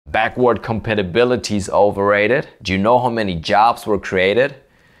Backward compatibility is overrated. Do you know how many jobs were created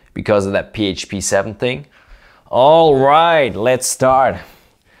because of that PHP 7 thing? All right, let's start.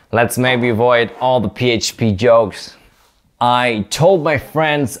 Let's maybe avoid all the PHP jokes. I told my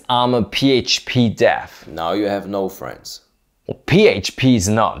friends I'm a PHP dev. Now you have no friends. Well, PHP is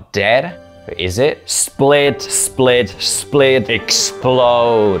not dead, is it? Split, split, split,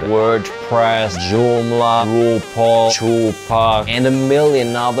 explode. WordPress, Joomla, Drupal, Chupa, and a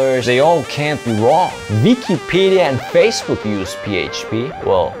million others. They all can't be wrong. Wikipedia and Facebook use PHP.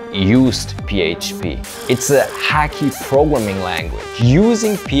 Well, used PHP. It's a hacky programming language.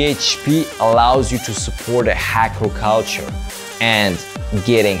 Using PHP allows you to support a hacker culture and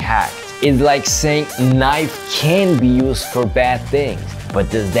getting hacked. It's like saying a knife can be used for bad things. But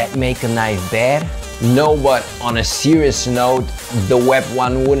does that make a knife bad? No, but on a serious note, the Web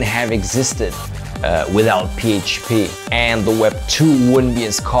 1 wouldn't have existed without PHP. And the Web 2 wouldn't be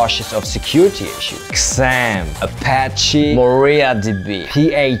as cautious of security issues. XAMPP, Apache, MariaDB,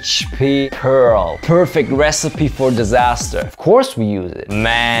 PHP, Perl. Perfect recipe for disaster. Of course we use it.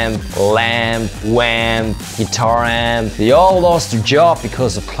 MAMP, LAMP, WAMP, GuitarAmp. They all lost their job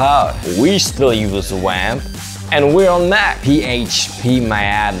because of cloud. We still use WAMP. And we're on Mac. PHP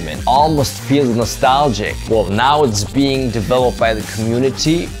MyAdmin almost feels nostalgic. Well, now it's being developed by the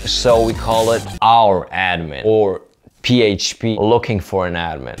community, so we call it our admin, or PHP looking for an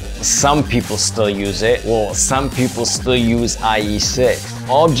admin. Some people still use it. Well, some people still use IE6.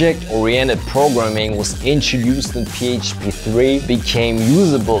 Object-oriented programming was introduced in PHP 3, became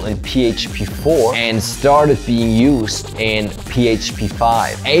usable in PHP 4, and started being used in PHP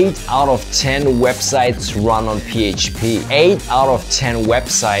 5. 8 out of 10 websites run on PHP. 8 out of 10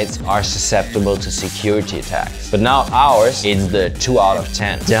 websites are susceptible to security attacks. But now ours is the 2 out of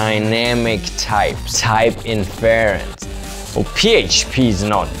 10. Dynamic types, type inference. Well, PHP is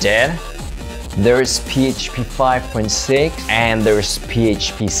not dead. There's PHP 5.6 and there's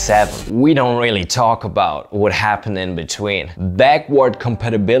PHP 7. We don't really talk about what happened in between. Backward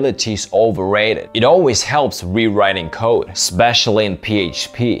compatibility is overrated. It always helps rewriting code, especially in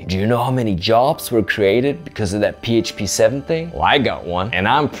PHP. Do you know how many jobs were created because of that PHP 7 thing? Well, I got one and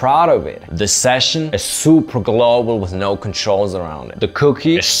I'm proud of it. The session is super global with no controls around it. The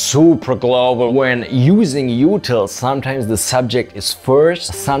cookie is super global. When using utils, sometimes the subject is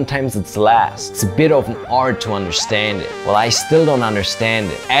first, sometimes it's last. It's a bit of an art to understand it. Well, I still don't understand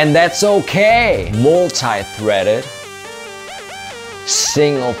it. And that's okay. Multi-threaded,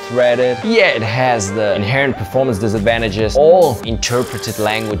 single-threaded. Yeah, it has the inherent performance disadvantages all interpreted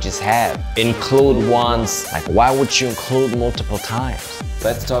languages have. Include once, like why would you include multiple times?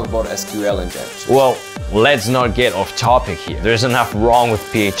 Let's talk about SQL injection. Well, let's not get off topic here. There's enough wrong with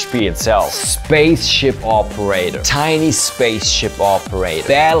PHP itself. Spaceship operator, tiny spaceship operator,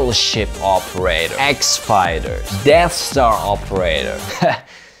 battleship operator, X-fighters, Death Star operator.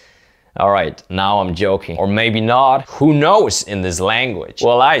 Alright, now I'm joking. Or maybe not. Who knows in this language?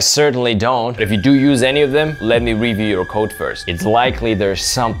 Well, I certainly don't. But if you do use any of them, let me review your code first. It's likely there's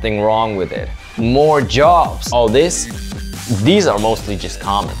something wrong with it. More jobs. Oh, these are mostly just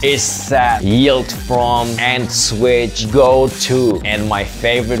comments. Is set, yield from, end switch, go to, and my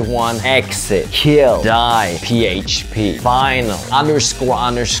favorite one, exit, kill, die, PHP, final, underscore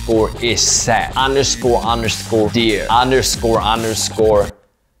underscore is set, underscore underscore dir, underscore underscore.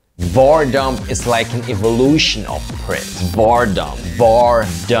 Var dump is like an evolution of print. Var dump,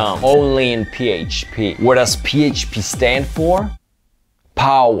 only in PHP. What does PHP stand for?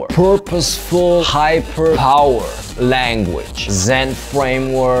 Power. Purposeful, hyper power language. Zen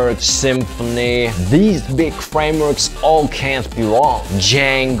framework, Symfony. These big frameworks all can't be wrong.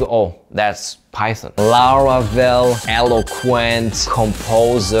 Django, oh, that's Python. Laravel, Eloquent,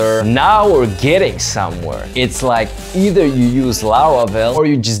 Composer. Now we're getting somewhere. It's like either you use Laravel or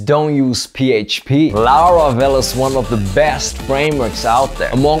you just don't use PHP. Laravel is one of the best frameworks out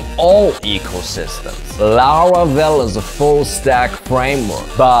there among all ecosystems. Laravel is a full stack framework.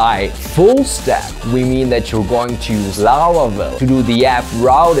 By full stack, we mean that you're going to use Laravel to do the app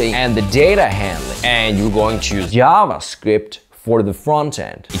routing and the data handling, and you're going to use JavaScript for the front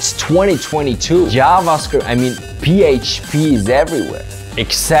end. It's 2022. JavaScript, I mean PHP is everywhere,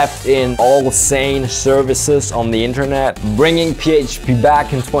 except in all sane services on the internet. Bringing PHP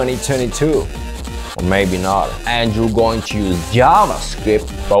back in 2022. Or maybe not. And you're going to use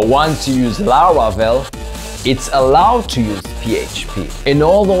JavaScript, but once you use Laravel, it's allowed to use PHP. And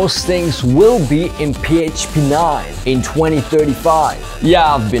all those things will be in PHP 9 in 2035.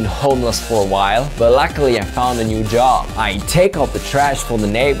 Yeah, I've been homeless for a while, but luckily I found a new job. I take out the trash for the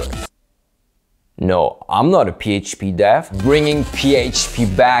neighbors. No, I'm not a PHP dev. Bringing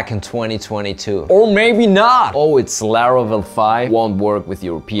PHP back in 2022. Or maybe not. Oh, it's Laravel 5. Won't work with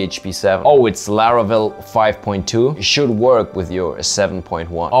your PHP 7. Oh, it's Laravel 5.2. It should work with your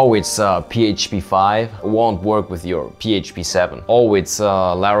 7.1. Oh, it's PHP 5. Won't work with your PHP 7. Oh, it's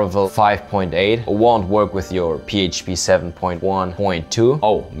Laravel 5.8. Won't work with your PHP 7.1.2.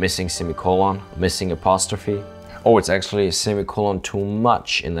 Oh, missing semicolon, missing apostrophe. Oh, it's actually a semicolon too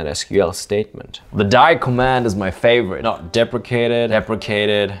much in that SQL statement. The die command is my favorite. Not deprecated,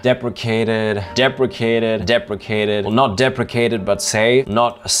 deprecated, deprecated, deprecated, deprecated. Well, not deprecated, but safe.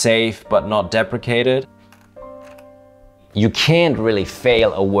 Not safe, but not deprecated. You can't really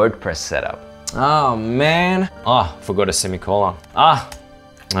fail a WordPress setup. Oh, man. Ah, forgot a semicolon.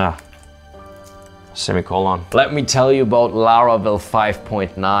 Semicolon. Let me tell you about Laravel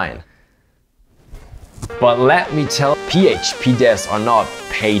 5.9. But let me tell you, PHP devs are not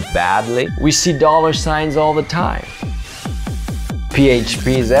paid badly. We see $signs all the time.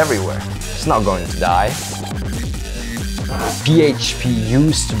 PHP is everywhere. It's not going to die. PHP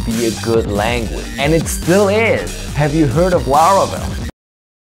used to be a good language, and it still is. Have you heard of Laravel?